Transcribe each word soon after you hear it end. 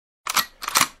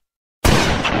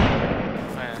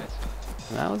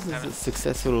That was a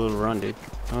successful little run, dude.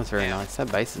 That was very nice.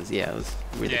 That base is, it was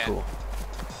really cool.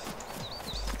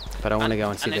 But I want to go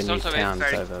and see the new towns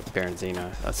over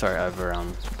Berenzino. Sorry, over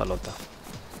Balota.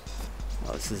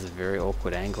 Oh, this is a very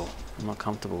awkward angle. I'm not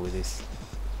comfortable with this.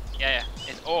 Yeah.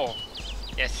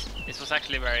 Yes, this was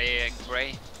actually very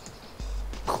grey.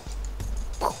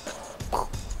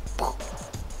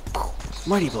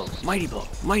 Mighty blow, mighty blow,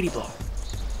 mighty blow.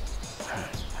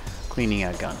 Cleaning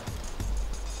our gun.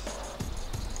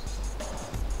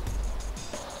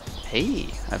 Hey,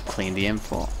 I've cleaned the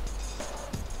M4.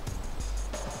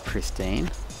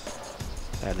 Pristine.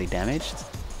 Badly damaged.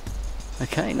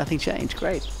 Okay, nothing changed.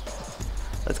 Great.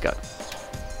 Let's go.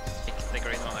 The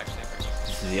green one actually.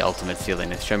 This is the ultimate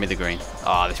silliness. Show me the green.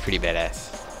 Oh, that's pretty badass.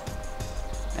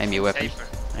 Aim your weapon. Safer.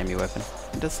 Aim your weapon.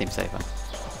 It does seem safer.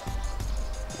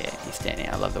 Yeah, you're standing.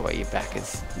 I love the way your back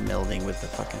is melding with the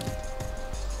fucking...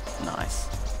 Nice.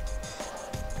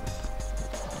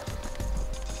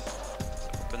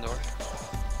 Open door.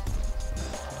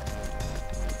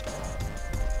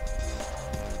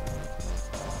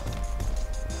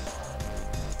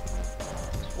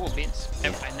 Oh, beans.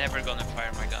 Yeah. I'm never gonna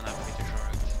fire my gun, I'm pretty sure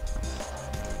of it.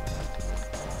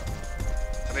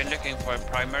 I've been looking for a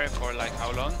primary for like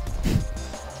how long?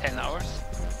 10 hours?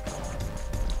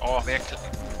 Oh, we're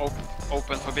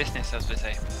open for business, as we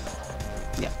say.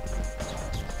 Yeah.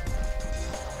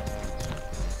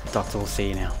 Doctor will see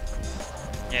you now.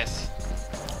 Yes.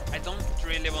 I don't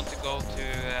really want to go to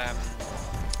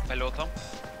Pelota.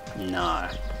 No. I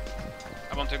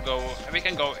want to go... We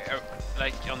can go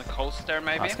like on the coast there,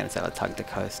 maybe? I was going to say let's hug the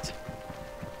coast.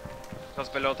 Because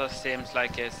Pelota seems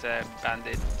like it's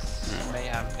bandits may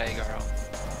have plague around.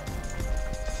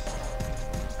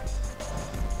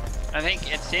 I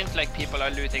think it seems like people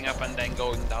are looting up and then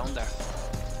going down there.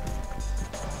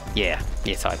 Yeah,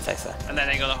 yes, I'd say so. And then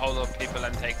they're gonna hold up people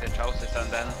and take their trousers and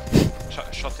then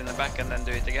shot in the back and then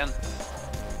do it again.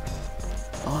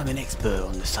 I'm an expert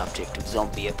on the subject of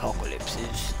zombie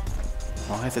apocalypses.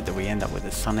 Why is it that we end up with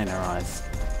the sun in our eyes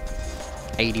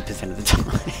 80% of the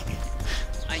time?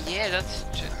 Yeah, that's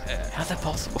just... How's that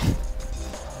possible?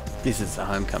 This is a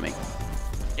homecoming.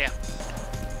 Yeah.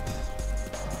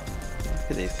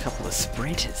 Look at these couple of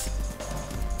sprinters.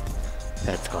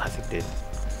 That's classic, dude.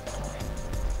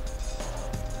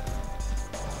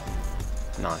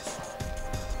 Nice.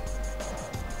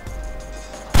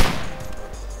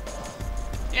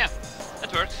 Yeah,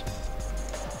 that works.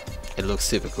 It looks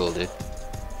super cool, dude.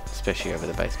 Especially over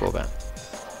the baseball bat.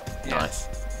 Yeah. Nice.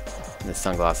 And the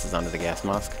sunglasses under the gas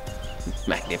mask.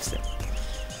 Magnificent.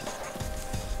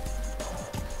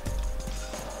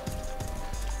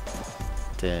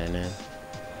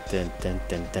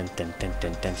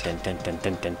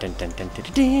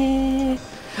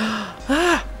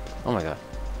 Oh my god.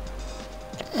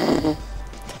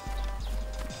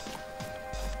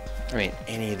 I mean,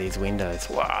 any of these windows.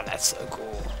 Wow, that's so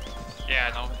cool.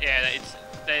 Yeah, no, yeah, it's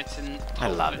a I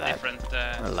love totally that. different.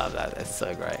 I love that. That's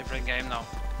so great. Different game now.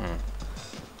 Hmm.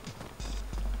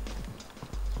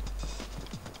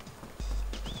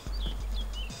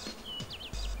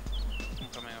 I'm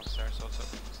coming upstairs also.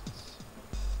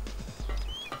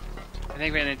 I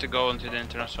think we need to go into the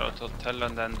international hotel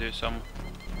and then do some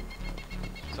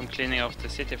cleaning of the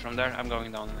city from there. I'm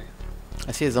going down again.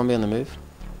 I see a zombie on the move.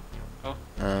 Oh.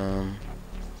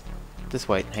 Just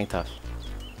wait, hang tough.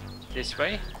 This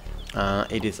way?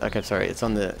 It is, okay, sorry, it's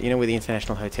on the, you know where the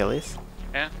International Hotel is?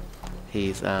 Yeah.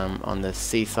 He's on the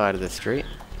seaside of the street.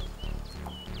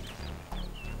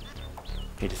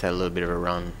 He just had a little bit of a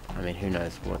run. I mean, who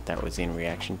knows what that was in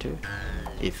reaction to,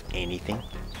 if anything.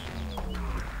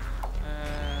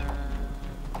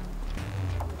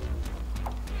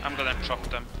 I'm gonna chop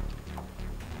them.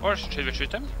 Or should we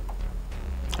shoot them?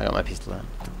 I got my pistol out.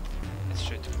 Let's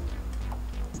shoot.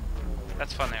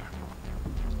 That's funnier.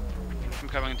 I'm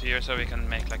coming to you so we can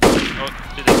make like... Oh,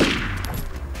 do this.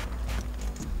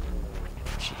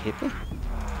 She hit me?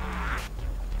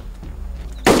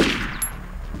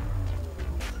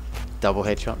 Double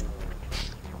headshot.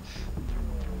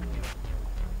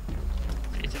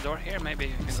 Is the door here? Maybe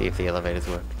you can See if the elevators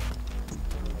work.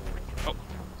 Oh.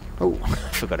 Oh,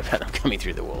 I forgot about them coming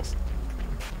through the walls.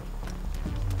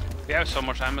 We have so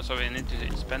much ammo, so we need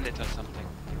to spend it on something.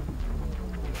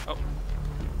 Oh.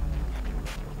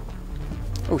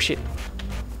 Oh shit.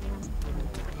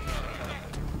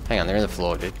 Hang on, they're in the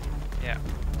floor, dude. Yeah.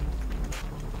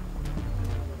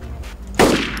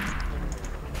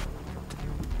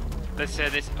 Let's say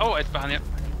this. Oh, it's behind you.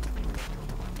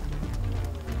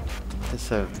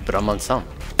 It's a Brahman Sam.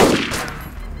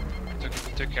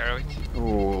 Took care of it.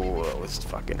 Oh, that was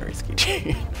fucking risky,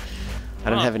 dude. I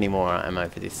don't have any more ammo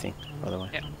for this thing, by the way.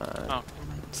 Yeah.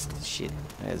 Shit.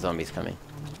 There's zombies coming.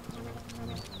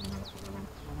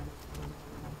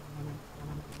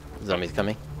 Zombies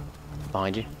coming.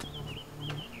 Behind you.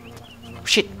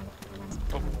 Shit!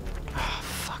 Oh. Oh,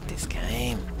 fuck this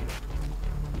game.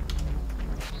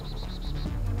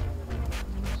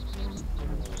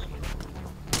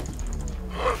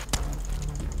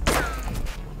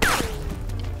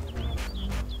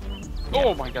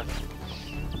 Oh my god.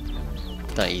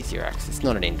 Don't use your axe. It's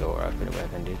not an indoor open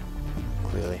weapon, dude.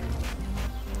 Clearly.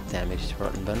 Damaged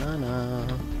rotten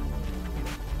banana.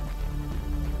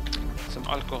 Some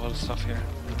alcohol stuff here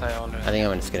that I already... I think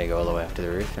I'm just gonna go all the way up to the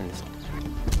roof and just...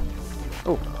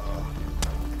 Oh!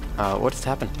 What just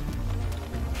happened?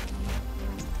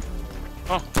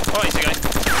 Oh! Oh, easy guy!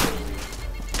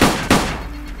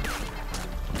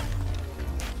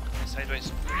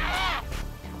 Sideways.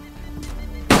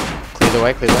 Clear the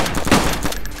way, clear the way.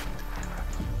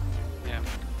 Yeah.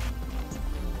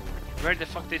 Where the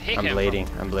fuck did he come I'm bleeding,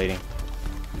 I'm bleeding.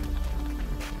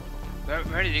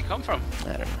 from? Where did he come from?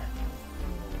 I don't know.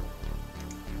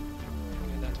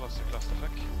 Okay, that was the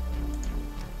clusterfuck.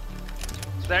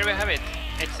 So there we have it.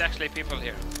 It's actually people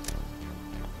here.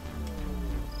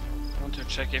 I want to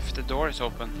check if the door is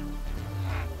open.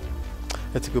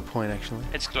 That's a good point, actually.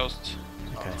 It's closed.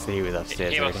 Okay, so he was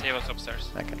upstairs He already. was upstairs.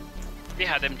 Okay. We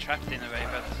had him trapped in a way,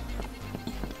 but...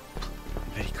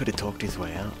 But he could have talked his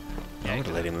way out. Yeah, I would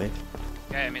have let him live.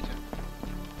 Yeah, me too.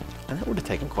 And that would have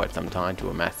taken quite some time to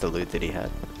amass the loot that he had.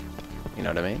 You know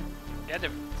what I mean? Yeah, the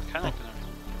can opener.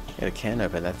 Yeah, the can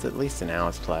open, that's at least an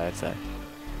hour's play, I'd say.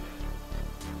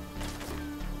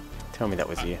 Tell me that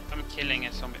was you. I'm killing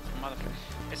a zombie motherfucker.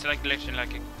 It's like glitching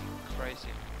like a crazy.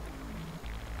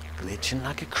 Glitching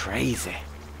like a crazy.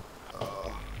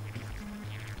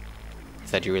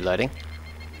 Is that you reloading?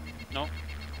 No?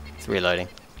 It's reloading.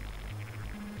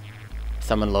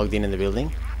 Someone logged in the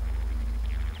building?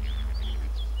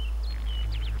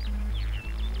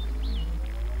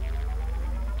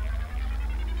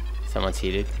 Someone's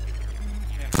heated.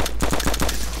 Yeah.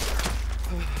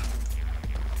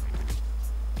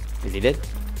 Is he dead?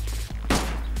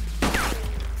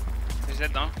 Is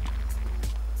that now?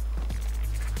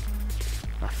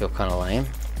 I feel kind of lame,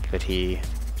 but he...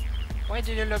 Why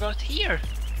did you log out here?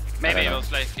 Maybe it know.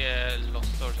 was like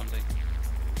lost or something.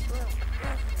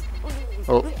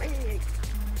 Oh.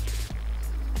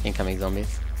 Incoming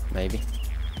zombies, maybe.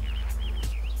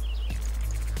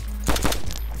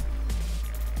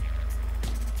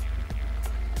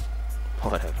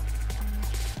 Whatever.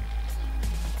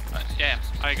 Yeah,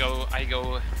 I go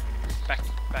back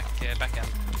end.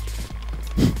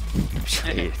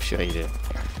 I'm sure you do.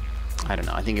 I don't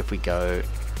know. I think if we go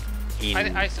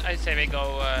in, I say we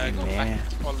go go back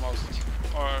almost,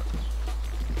 or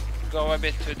go a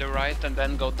bit to the right and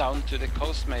then go down to the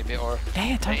coast maybe, or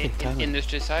yeah, totally.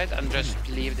 industry side and just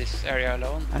leave this area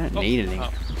alone. I don't need anything.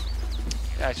 Oh.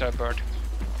 Yeah, I saw a bird.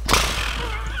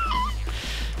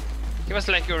 It was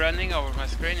like you're running over my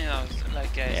screen, and I was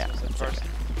like, yeah, it was a person.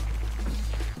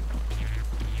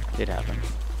 It happens.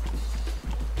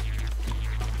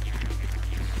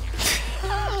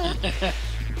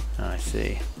 I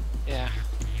see. Yeah.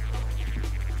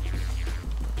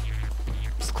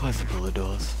 Just close the bullet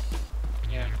doors.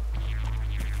 Yeah.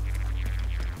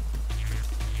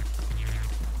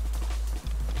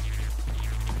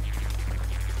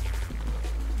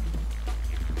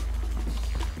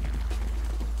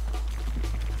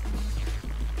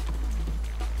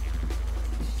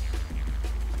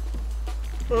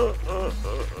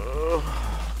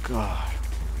 God.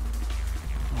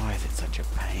 Why is it such a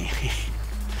pain?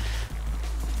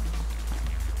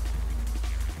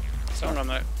 So I'm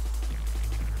gonna...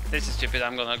 This is stupid,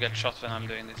 I'm gonna get shot when I'm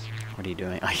doing this. What are you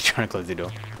doing? Are you trying to close the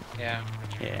door? Yeah.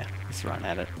 Yeah, let's run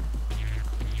at it.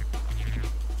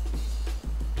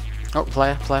 Oh,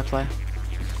 player.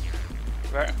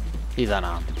 Where? He's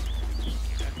unarmed.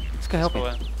 Let's go help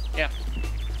him. Yeah.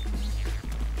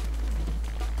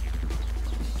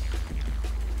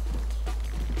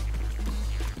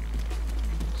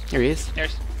 Here he is.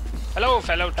 Here's... Hello,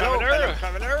 fellow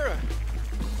traveler!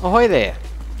 Ahoy there!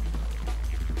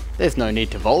 There's no need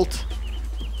to vault.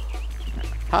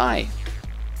 Hi.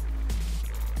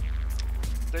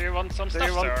 Do you want some stuff,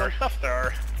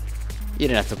 sir? You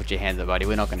don't have to put your hands up, buddy.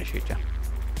 We're not going to shoot you.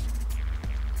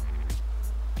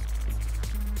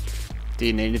 Do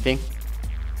you need anything?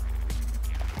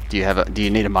 Do you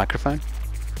need a microphone?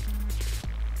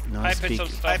 No, I put some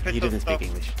stuff. He doesn't speak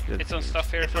English. It's some stuff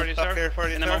here for you, sir.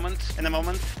 In a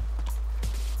moment.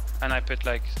 And I put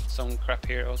like some crap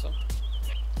here also.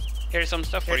 Here's some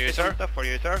stuff for you, sir.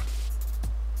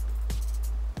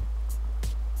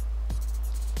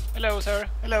 Hello, sir.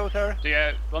 Hello, sir. Do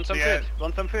you want some food?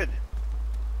 Want some food?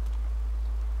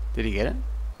 Did he get it?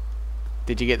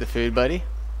 Did you get the food, buddy?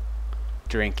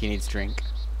 Drink, he needs drink.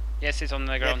 Yes, it's on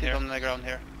the ground here. On the ground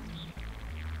here.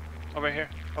 Over here.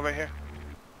 Over here.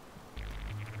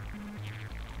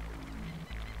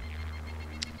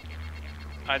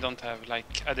 I don't have, like,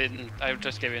 I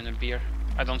just gave him a beer.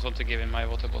 I don't want to give him my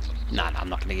water bottle. Nah, I'm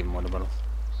not gonna give him water bottles.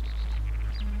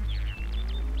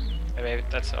 Maybe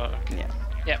that's all. Okay. Yeah.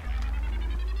 Yeah.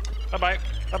 Bye-bye.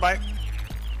 Bye-bye.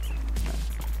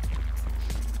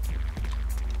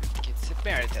 It's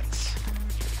Samaritans.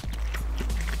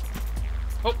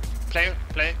 Oh,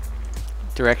 play.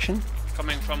 Direction?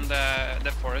 Coming from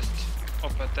the forest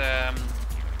up at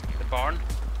the barn.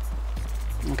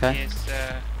 Okay. He is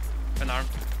unarmed.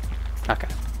 Okay.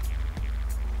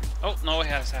 Oh, no, he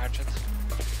has a hatchet.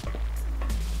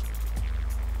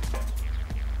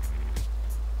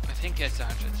 I think he has a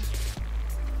hatchet.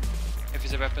 If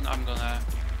it's a weapon, I'm gonna...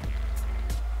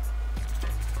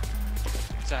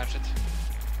 It's a hatchet.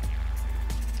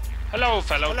 Hello,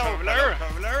 fellow traveler!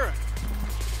 traveler.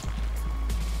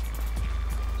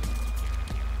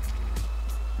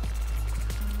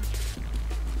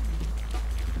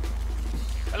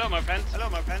 Hello, my friend. Hello,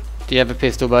 my friend. Do you have a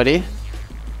pistol, buddy?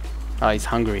 Oh, he's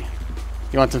hungry.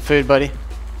 You want some food, buddy?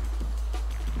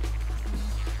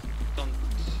 Don't,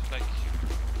 like...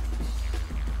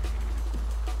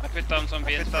 I put down some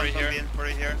beans for you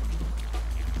here.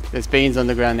 There's beans on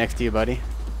the ground next to you, buddy.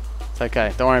 It's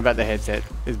okay. Don't worry about the headset.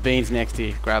 There's beans next to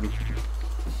you. Grab them.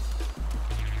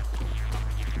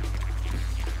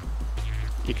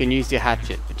 You can use your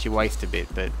hatchet, but you waste a bit.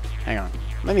 But hang on.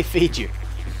 Let me feed you.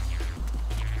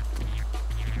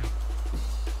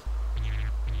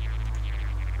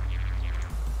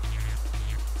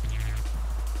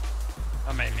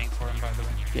 I'm aiming for him, by the way.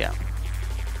 Yeah.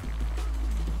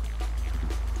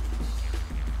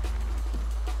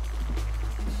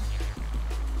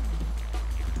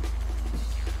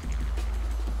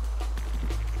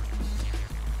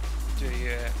 Do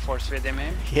you force feed him?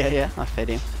 Yeah, I fed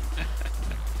him.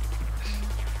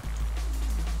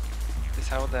 This is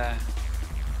how the...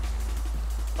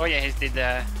 Oh yeah, he did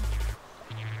the...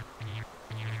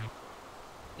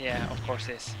 Yeah, of course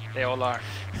he is. They all are.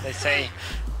 They say...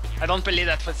 I don't believe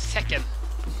that for a second.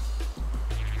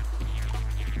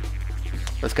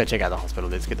 Let's go check out the hospital.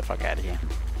 Let's get the fuck out of here.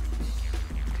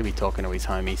 Could be talking to his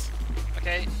homies.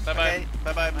 Okay, bye-bye. Okay,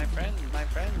 bye-bye, My friend. my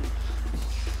friend.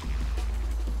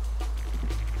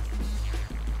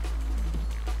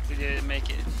 Did you make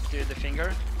it? Do the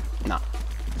finger? No.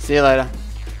 See you later.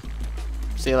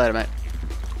 See you later, mate.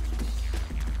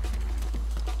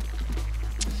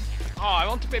 Oh, I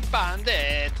want to be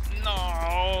bandit.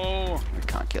 No. We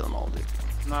can't kill them all, dude.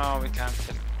 No, we can't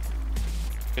kill.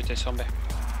 Shoot a zombie.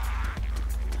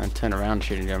 And turn around,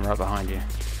 shooting them right behind you.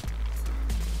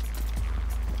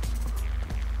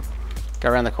 Go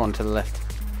around the corner to the left.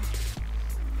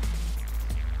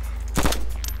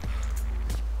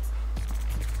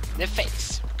 The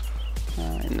face.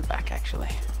 In the back, actually.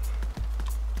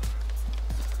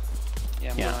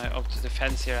 Yeah, I'm Yeah. gonna up to the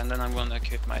fence here, and then I'm gonna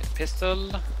equip my pistol.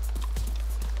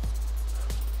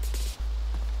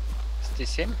 Is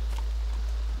this him?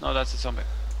 No, that's a zombie.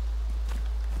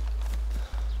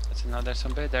 That's another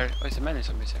zombie. There. Oh, it's many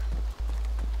zombies here.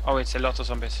 Oh, it's a lot of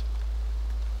zombies.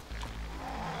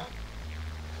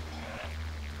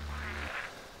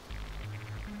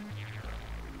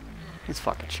 Let's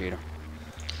fucking shoot him.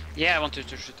 Yeah, I want you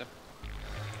to shoot them.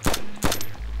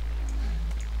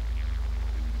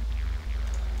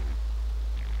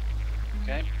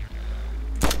 Okay.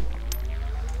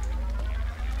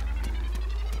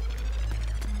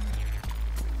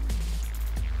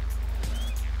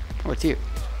 Oh, it's you.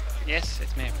 Yes,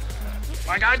 it's me.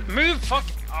 My God, move! Fuck!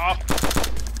 Oh,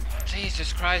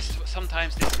 Jesus Christ!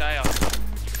 Sometimes this guy.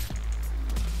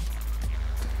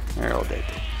 They're all dead.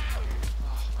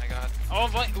 Oh my God! Oh,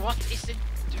 what is it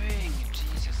doing?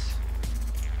 Jesus!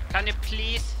 Can you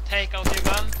please take out your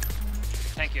gun?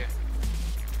 Thank you.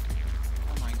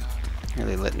 Oh my God!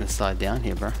 Really letting this side down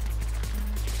here, bro.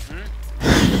 Hmm?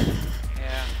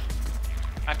 Yeah.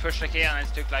 I pushed the key and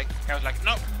it took like I was like,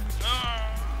 no.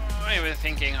 I was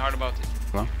thinking hard about it.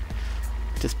 Well,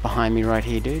 just behind me right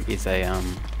here, dude, is a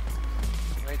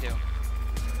Radio.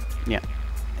 yeah.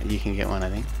 You can get one, I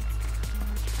think.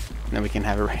 And then we can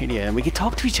have a radio and we can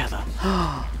talk to each other.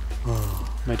 Oh,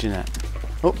 imagine that.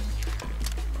 Oh,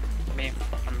 Me,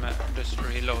 I'm just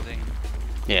reloading.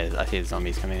 yeah, I see the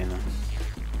zombies coming in though.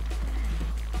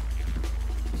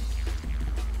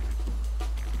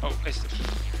 Oh, it's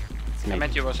It's I me.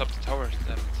 meant you was up the tower.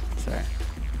 Damn it. Sorry.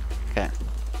 Okay.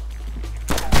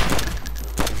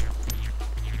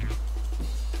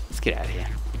 get out of here.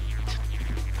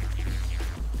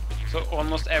 So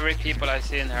almost every people I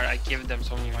see in here, I give them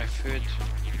some of my food.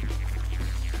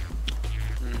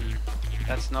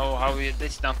 That's no how we.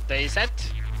 That's not DayZ.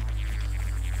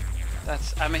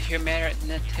 I'm a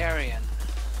humanitarian.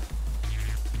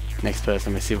 Next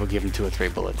person we see, we'll give him 2 or 3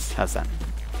 bullets. How's that?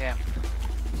 Yeah.